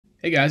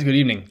Hey guys, good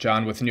evening.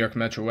 John with New York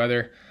Metro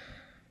Weather.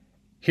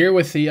 Here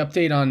with the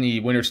update on the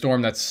winter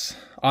storm that's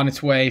on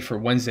its way for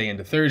Wednesday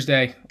into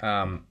Thursday.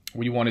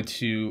 We wanted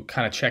to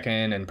kind of check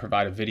in and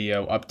provide a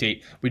video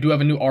update. We do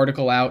have a new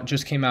article out,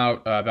 just came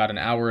out about an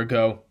hour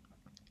ago.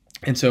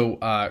 And so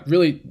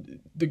really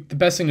the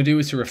best thing to do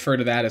is to refer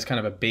to that as kind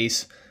of a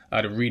base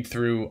to read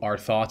through our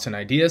thoughts and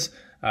ideas,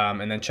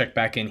 and then check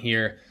back in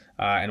here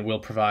and we'll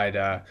provide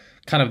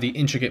kind of the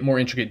more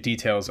intricate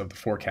details of the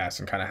forecast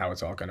and kind of how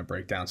it's all going to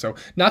break down. So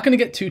not going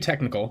to get too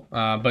technical,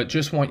 but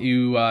just want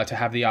you to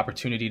have the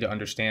opportunity to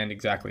understand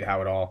exactly how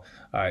it all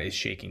is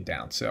shaking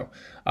down. So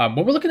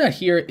what we're looking at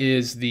here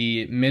is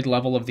the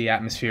mid-level of the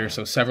atmosphere,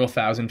 so several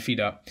thousand feet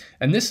up.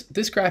 And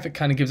this graphic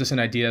kind of gives us an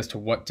idea as to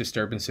what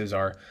disturbances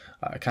are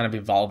kind of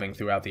evolving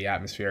throughout the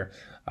atmosphere.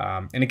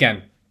 And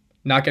again,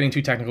 not getting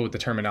too technical with the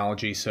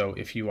terminology, so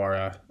if you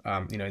are,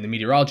 in the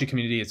meteorology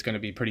community, it's going to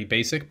be pretty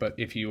basic. But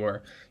if you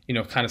are,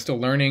 kind of still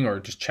learning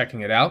or just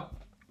checking it out,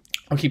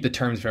 I'll keep the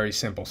terms very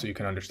simple so you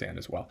can understand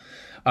as well.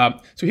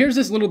 So here's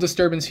this little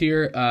disturbance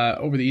here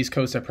over the East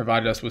Coast that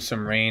provided us with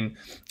some rain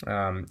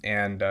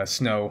and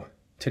snow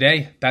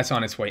today. That's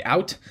on its way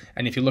out.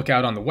 And if you look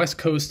out on the West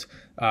Coast,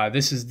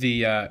 this is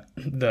the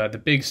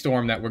big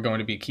storm that we're going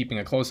to be keeping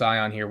a close eye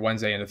on here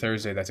Wednesday into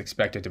Thursday. That's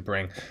expected to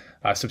bring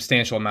a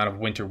substantial amount of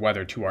winter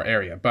weather to our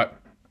area. But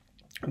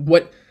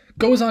what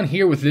goes on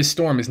here with this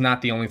storm is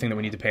not the only thing that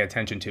we need to pay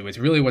attention to. It's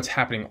really what's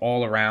happening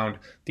all around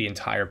the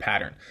entire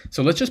pattern.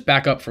 So let's just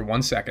back up for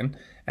 1 second,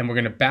 and we're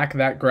going to back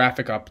that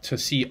graphic up to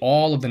see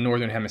all of the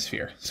northern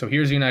hemisphere. So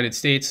here's the United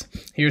States,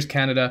 here's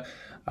Canada.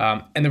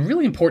 And the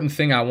really important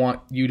thing I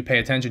want you to pay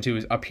attention to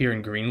is up here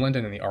in Greenland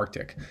and in the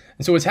Arctic.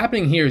 And so what's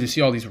happening here is you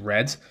see all these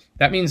reds.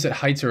 That means that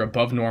heights are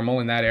above normal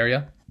in that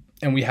area,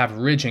 and we have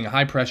ridging,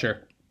 high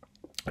pressure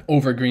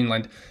over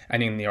Greenland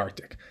and in the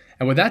Arctic.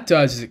 And what that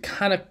does is it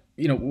kind of,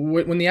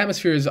 when the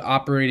atmosphere is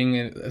operating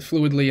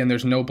fluidly and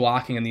there's no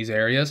blocking in these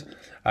areas,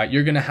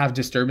 you're going to have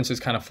disturbances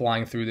kind of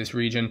flying through this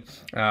region,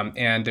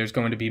 and there's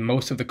going to be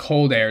most of the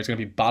cold air is going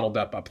to be bottled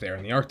up there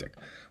in the Arctic.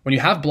 When you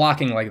have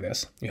blocking like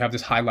this, you have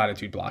this high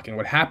latitude blocking,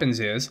 what happens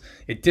is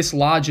it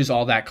dislodges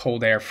all that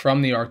cold air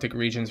from the Arctic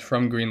regions,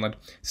 from Greenland,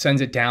 sends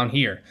it down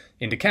here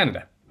into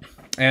Canada.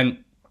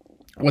 And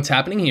what's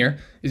happening here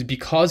is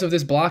because of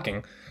this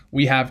blocking,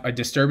 we have a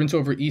disturbance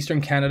over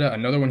eastern Canada,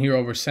 another one here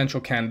over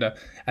central Canada,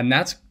 and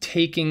that's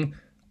taking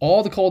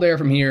all the cold air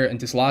from here and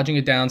dislodging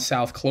it down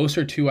south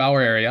closer to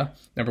our area,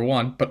 number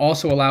one, but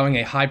also allowing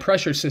a high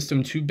pressure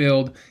system to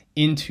build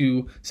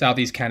into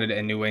southeast Canada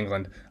and New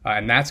England.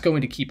 And that's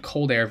going to keep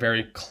cold air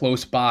very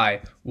close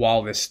by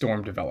while this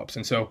storm develops.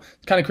 And so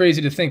it's kind of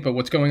crazy to think, but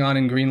what's going on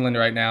in Greenland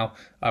right now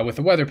with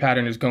the weather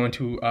pattern is going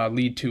to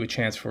lead to a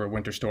chance for a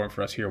winter storm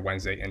for us here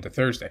Wednesday into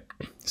Thursday.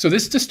 So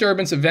this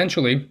disturbance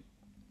eventually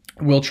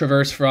will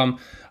traverse from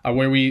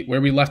where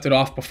we left it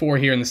off before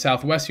here in the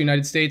southwest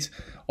United States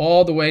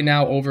all the way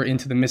now over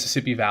into the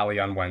Mississippi Valley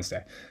on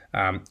Wednesday.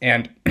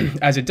 And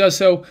as it does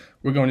so,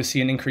 we're going to see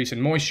an increase in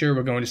moisture.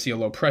 We're going to see a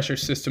low pressure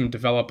system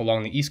develop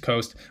along the East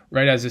Coast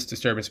right as this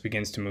disturbance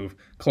begins to move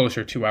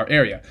closer to our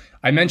area.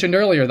 I mentioned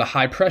earlier the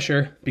high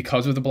pressure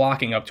because of the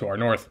blocking up to our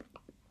north.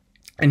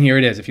 And here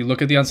it is. If you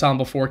look at the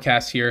ensemble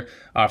forecast here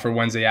for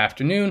Wednesday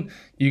afternoon,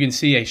 you can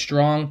see a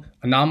strong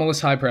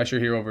anomalous high pressure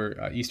here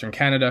over eastern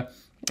Canada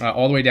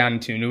all the way down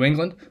into New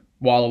England,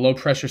 while a low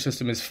pressure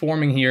system is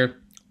forming here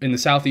in the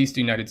southeast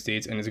United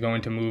States and is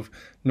going to move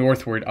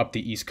northward up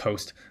the East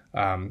Coast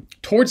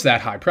towards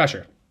that high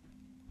pressure.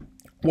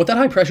 What that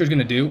high pressure is going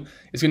to do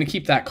is going to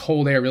keep that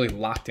cold air really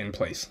locked in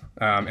place.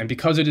 And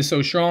because it is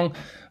so strong,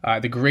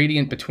 the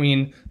gradient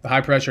between the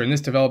high pressure and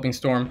this developing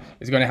storm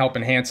is going to help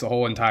enhance the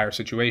whole entire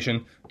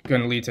situation.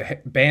 Going to lead to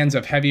bands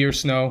of heavier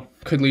snow,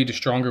 could lead to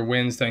stronger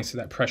winds thanks to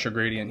that pressure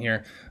gradient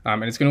here.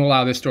 And it's going to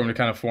allow this storm to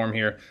kind of form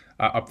here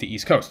up the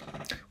East Coast.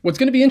 What's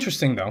going to be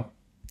interesting, though,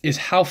 is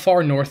how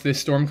far north this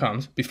storm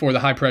comes before the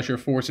high pressure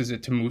forces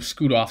it to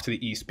scoot off to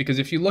the east. Because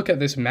if you look at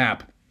this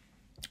map,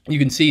 you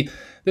can see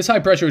this high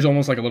pressure is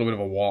almost like a little bit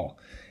of a wall.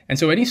 And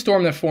so any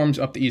storm that forms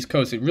up the East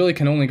Coast, it really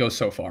can only go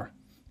so far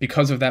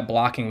because of that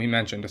blocking we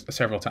mentioned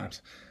several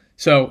times.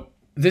 So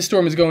this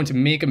storm is going to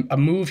make a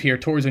move here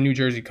towards the New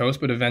Jersey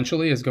coast, but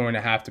eventually is going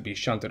to have to be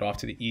shunted off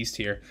to the east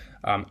here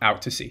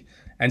out to sea.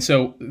 And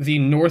so the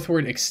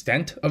northward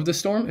extent of the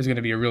storm is going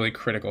to be a really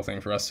critical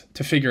thing for us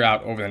to figure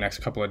out over the next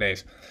couple of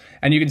days.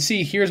 And you can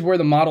see here's where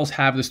the models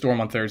have the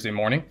storm on Thursday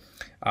morning.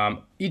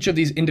 Each of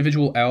these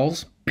individual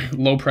L's,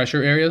 low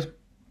pressure areas,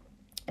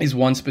 is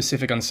one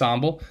specific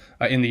ensemble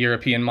in the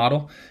European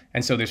model.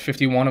 And so there's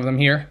 51 of them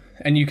here.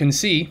 And you can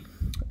see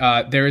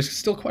there is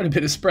still quite a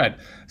bit of spread.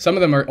 Some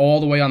of them are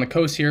all the way on the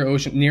coast here,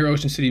 near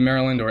Ocean City,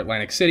 Maryland, or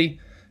Atlantic City.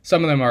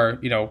 Some of them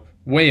are,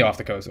 way off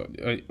the coast.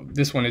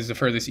 This one is the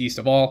furthest east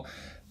of all.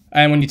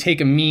 And when you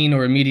take a mean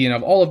or a median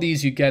of all of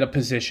these, you get a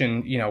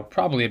position,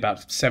 probably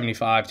about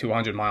 75 to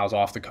 100 miles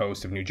off the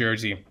coast of New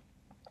Jersey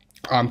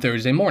on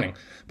Thursday morning.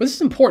 But this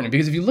is important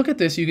because if you look at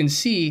this, you can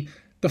see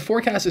the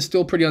forecast is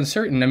still pretty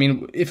uncertain. I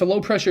mean, if a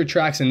low pressure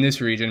tracks in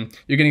this region,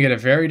 you're going to get a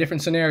very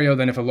different scenario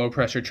than if a low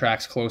pressure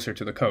tracks closer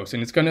to the coast.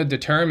 And it's going to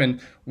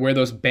determine where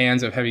those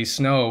bands of heavy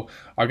snow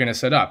are going to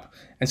set up.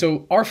 And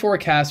so our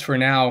forecast for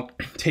now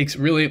takes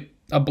really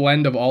a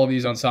blend of all of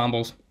these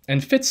ensembles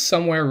and fits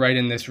somewhere right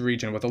in this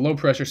region, with a low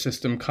pressure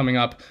system coming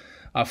up,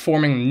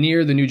 forming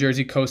near the New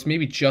Jersey coast,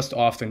 maybe just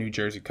off the New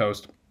Jersey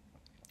coast,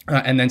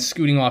 and then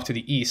scooting off to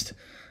the east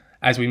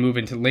as we move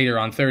into later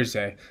on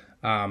Thursday.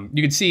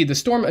 You can see the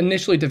storm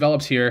initially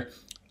develops here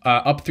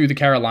up through the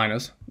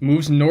Carolinas,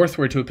 moves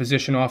northward to a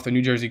position off the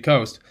New Jersey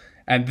coast,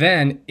 and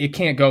then it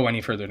can't go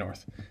any further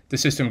north. The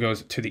system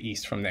goes to the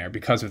east from there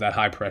because of that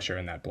high pressure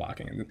and that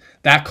blocking. And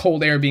that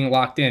cold air being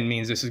locked in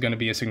means this is going to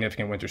be a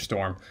significant winter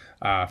storm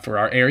for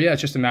our area.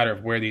 It's just a matter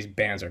of where these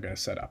bands are going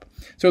to set up.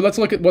 So let's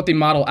look at what the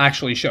model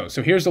actually shows.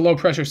 So here's the low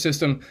pressure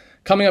system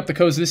coming up the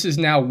coast. This is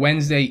now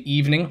Wednesday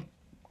evening.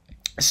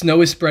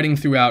 Snow is spreading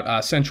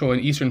throughout central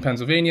and eastern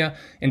Pennsylvania,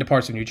 into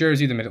parts of New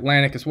Jersey, the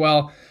mid-Atlantic as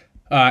well.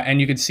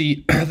 And you can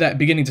see that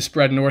beginning to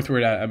spread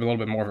northward at a little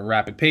bit more of a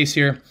rapid pace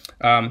here.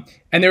 And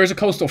there is a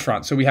coastal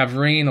front, so we have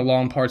rain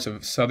along parts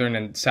of southern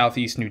and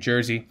southeast New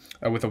Jersey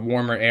with a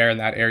warmer air in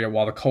that area,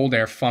 while the cold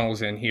air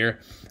funnels in here.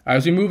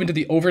 As we move into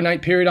the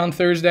overnight period on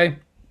Thursday,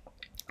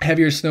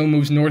 heavier snow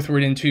moves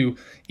northward into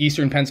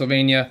eastern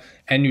Pennsylvania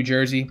and New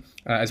Jersey,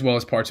 as well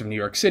as parts of New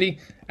York City.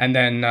 And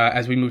then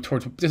as we move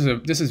towards,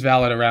 this is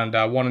valid around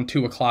 1 and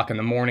 2 o'clock in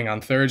the morning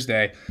on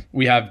Thursday,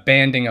 we have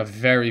banding of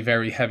very,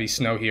 very heavy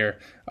snow here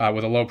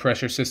with a low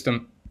pressure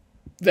system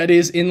that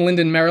is inland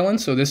in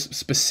Maryland. So this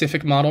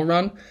specific model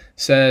run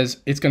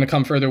says it's going to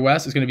come further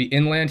west. It's going to be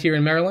inland here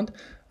in Maryland.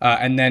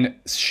 And then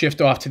shift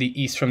off to the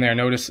east from there.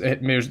 Notice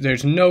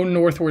there's no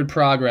northward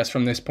progress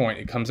from this point.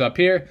 It comes up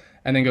here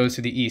and then goes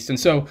to the east. And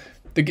so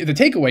the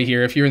takeaway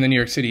here, if you're in the New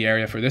York City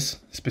area for this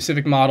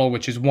specific model,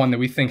 which is one that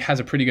we think has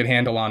a pretty good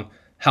handle on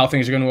how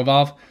things are going to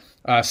evolve,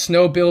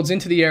 snow builds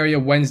into the area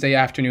Wednesday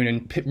afternoon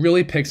and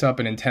really picks up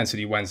in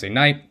intensity Wednesday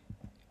night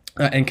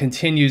and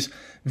continues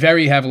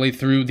very heavily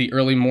through the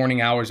early morning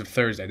hours of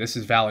Thursday. This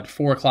is valid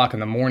 4 o'clock in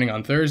the morning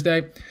on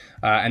Thursday.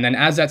 And then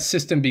as that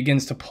system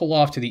begins to pull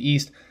off to the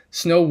east,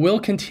 snow will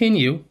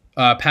continue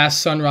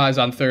past sunrise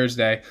on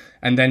Thursday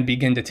and then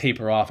begin to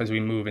taper off as we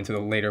move into the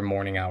later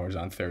morning hours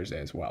on Thursday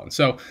as well. And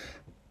so,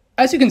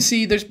 as you can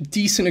see, there's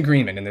decent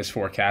agreement in this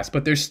forecast,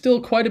 but there's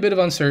still quite a bit of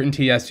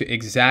uncertainty as to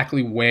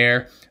exactly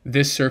where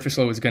this surface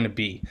low is going to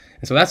be.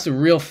 And so that's the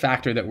real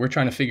factor that we're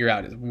trying to figure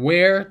out, is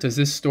where does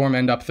this storm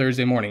end up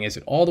Thursday morning? Is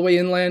it all the way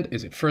inland?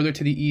 Is it further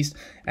to the east?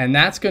 And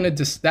that's going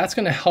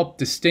to help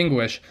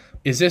distinguish,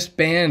 is this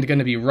band going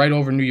to be right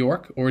over New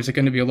York, or is it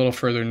going to be a little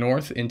further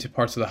north into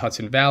parts of the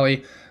Hudson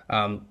Valley?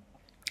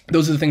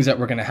 Those are the things that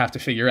we're going to have to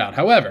figure out.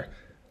 However,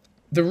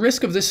 the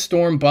risk of this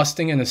storm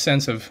busting in the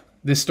sense of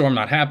this storm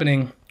not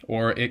happening,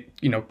 or it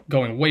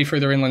going way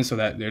further inland so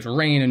that there's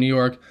rain in New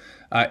York,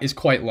 is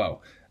quite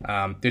low.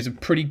 There's a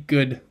pretty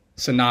good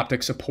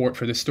synoptic support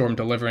for this storm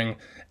delivering,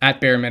 at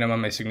bare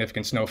minimum, a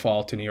significant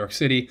snowfall to New York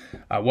City.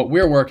 What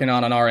we're working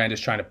on our end is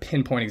trying to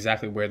pinpoint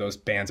exactly where those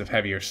bands of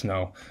heavier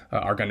snow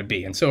are going to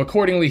be. And so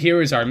accordingly,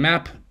 here is our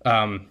map.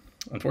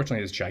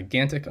 Unfortunately, it's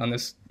gigantic on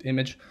this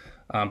image,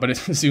 but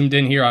it's zoomed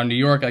in here on New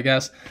York, I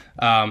guess.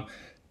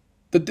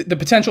 The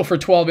potential for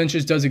 12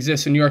 inches does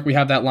exist in New York. We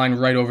have that line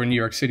right over New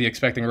York City,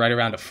 expecting right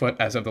around a foot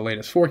as of the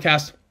latest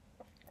forecast.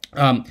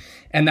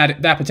 And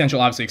that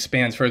potential obviously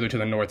expands further to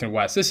the north and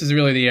west. This is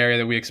really the area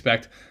that we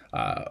expect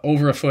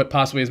over a foot,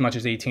 possibly as much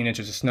as 18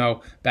 inches of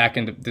snow back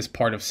into this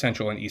part of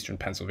central and eastern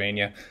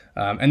Pennsylvania.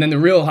 And then the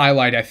real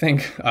highlight, I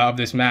think, of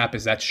this map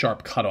is that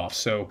sharp cutoff.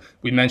 So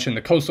we mentioned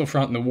the coastal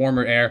front and the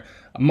warmer air,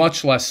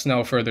 much less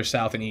snow further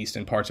south and east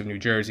in parts of New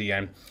Jersey.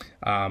 And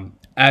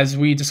as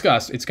we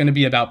discussed, it's going to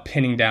be about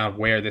pinning down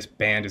where this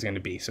band is going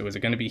to be. So is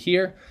it going to be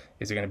here?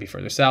 Is it going to be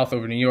further south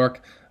over New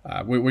York?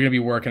 We're going to be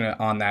working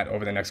on that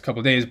over the next couple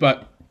of days.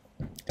 But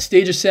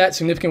stage is set,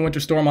 significant winter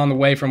storm on the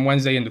way from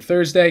Wednesday into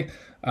Thursday.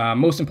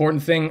 Most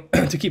important thing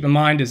to keep in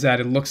mind is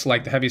that it looks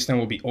like the heavy snow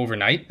will be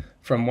overnight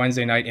from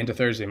Wednesday night into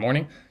Thursday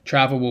morning.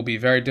 Travel will be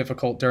very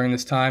difficult during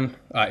this time.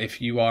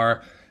 If you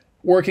are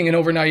working an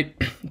overnight,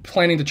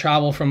 planning to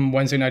travel from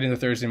Wednesday night into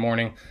Thursday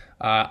morning,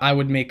 I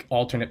would make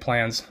alternate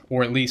plans,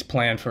 or at least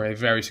plan for a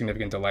very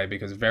significant delay,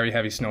 because very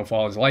heavy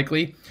snowfall is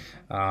likely.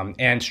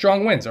 And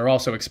strong winds are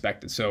also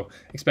expected. So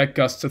expect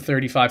gusts of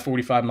 35,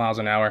 45 miles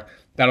an hour.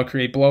 That'll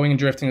create blowing and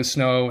drifting of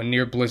snow and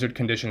near blizzard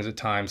conditions at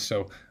times.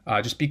 So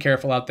just be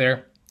careful out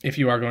there if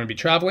you are going to be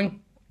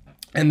traveling.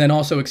 And then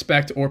also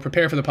expect or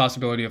prepare for the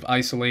possibility of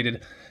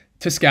isolated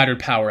to scattered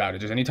power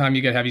outages. Anytime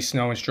you get heavy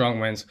snow and strong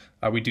winds,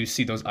 we do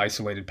see those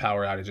isolated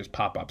power outages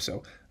pop up.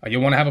 So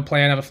you'll want to have a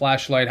plan, have a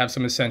flashlight, have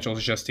some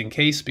essentials just in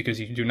case, because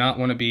you do not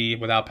want to be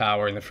without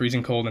power in the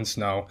freezing cold and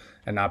snow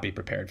and not be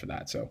prepared for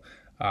that. So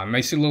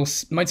might seem a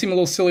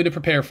little silly to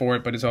prepare for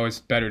it, but it's always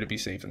better to be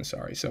safe than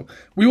sorry. So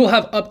we will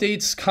have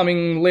updates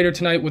coming later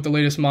tonight with the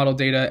latest model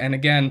data. And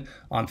again,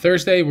 on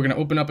Thursday, we're going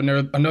to open up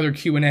another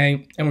Q&A,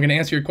 and we're going to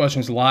answer your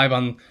questions live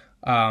on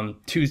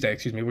Tuesday.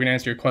 We're going to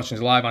answer your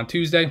questions live on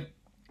Tuesday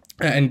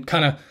and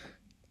kind of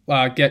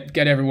get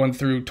everyone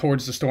through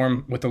towards the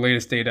storm with the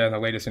latest data and the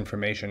latest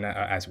information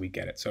as we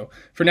get it. So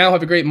for now,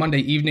 have a great Monday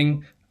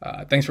evening.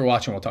 Thanks for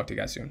watching. We'll talk to you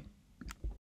guys soon.